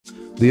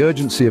The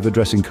urgency of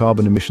addressing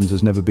carbon emissions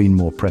has never been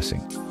more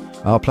pressing.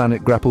 Our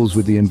planet grapples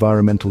with the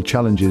environmental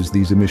challenges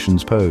these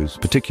emissions pose,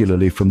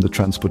 particularly from the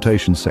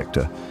transportation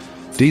sector.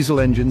 Diesel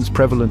engines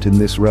prevalent in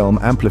this realm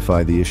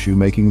amplify the issue,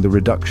 making the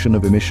reduction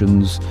of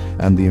emissions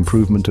and the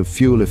improvement of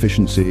fuel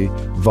efficiency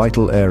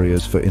vital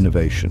areas for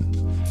innovation.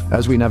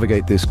 As we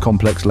navigate this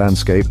complex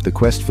landscape, the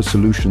quest for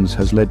solutions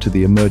has led to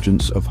the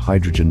emergence of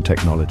HydraGEN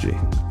Technology.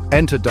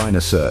 Enter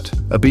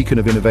dynaCERT, a beacon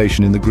of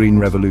innovation in the green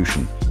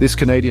revolution. This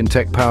Canadian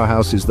tech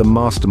powerhouse is the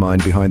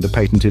mastermind behind the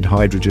patented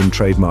HydraGEN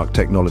trademark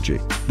technology.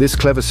 This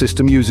clever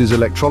system uses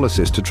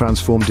electrolysis to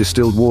transform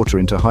distilled water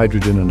into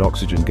hydrogen and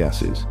oxygen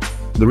gases.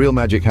 The real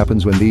magic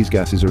happens when these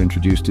gases are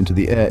introduced into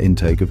the air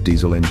intake of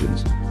diesel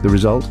engines. The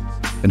result?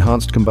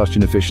 Enhanced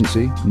combustion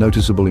efficiency,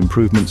 noticeable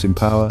improvements in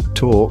power,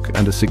 torque,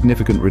 and a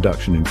significant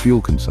reduction in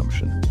fuel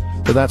consumption.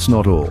 But that's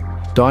not all.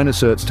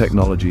 dynaCERT's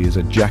technology is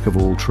a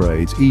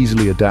jack-of-all-trades,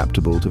 easily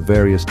adaptable to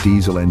various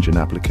diesel engine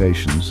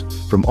applications,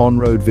 from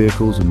on-road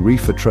vehicles and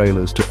reefer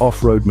trailers to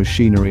off-road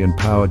machinery and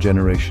power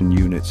generation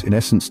units. In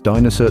essence,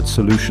 dynaCERT's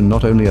solution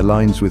not only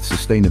aligns with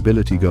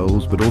sustainability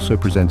goals, but also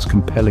presents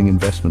compelling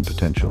investment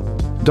potential.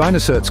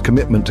 dynaCERT's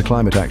commitment to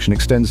climate action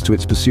extends to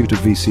its pursuit of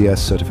VCS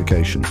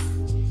certification.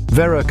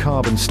 Verra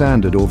Carbon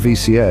Standard, or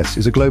VCS,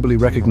 is a globally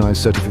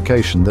recognized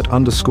certification that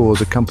underscores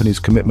a company's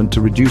commitment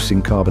to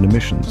reducing carbon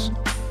emissions.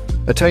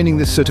 Attaining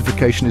this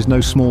certification is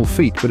no small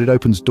feat, but it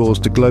opens doors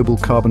to global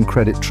carbon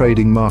credit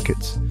trading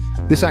markets.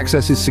 This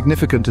access is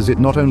significant as it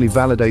not only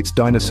validates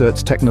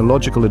dynaCERT's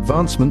technological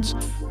advancements,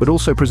 but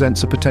also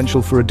presents a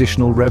potential for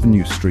additional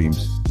revenue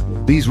streams.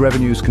 These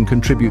revenues can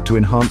contribute to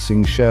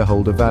enhancing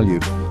shareholder value,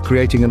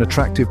 creating an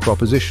attractive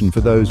proposition for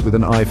those with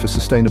an eye for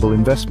sustainable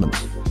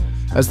investments.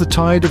 As the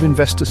tide of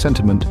investor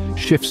sentiment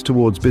shifts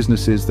towards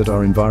businesses that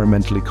are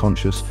environmentally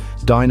conscious,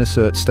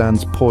 dynaCERT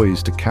stands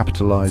poised to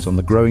capitalize on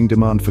the growing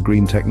demand for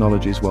green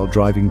technologies while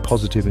driving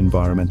positive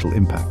environmental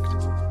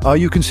impact. Are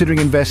you considering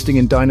investing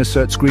in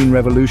dynaCERT's green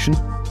revolution?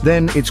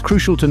 Then it's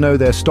crucial to know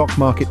their stock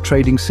market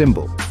trading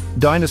symbol.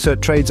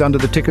 dynaCERT trades under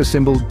the ticker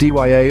symbol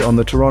DYA on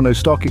the Toronto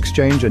Stock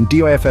Exchange and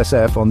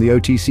DYFSF on the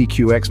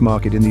OTCQX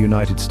market in the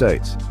United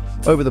States.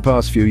 Over the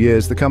past few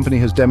years, the company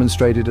has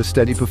demonstrated a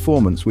steady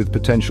performance with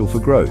potential for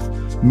growth,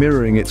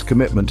 mirroring its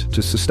commitment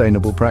to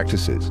sustainable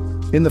practices.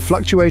 In the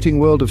fluctuating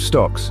world of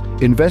stocks,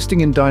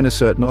 investing in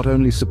dynaCERT not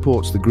only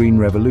supports the green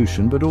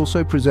revolution, but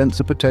also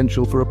presents a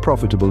potential for a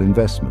profitable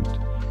investment.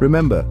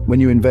 Remember, when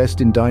you invest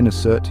in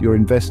dynaCERT, you're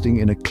investing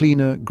in a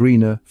cleaner,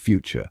 greener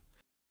future.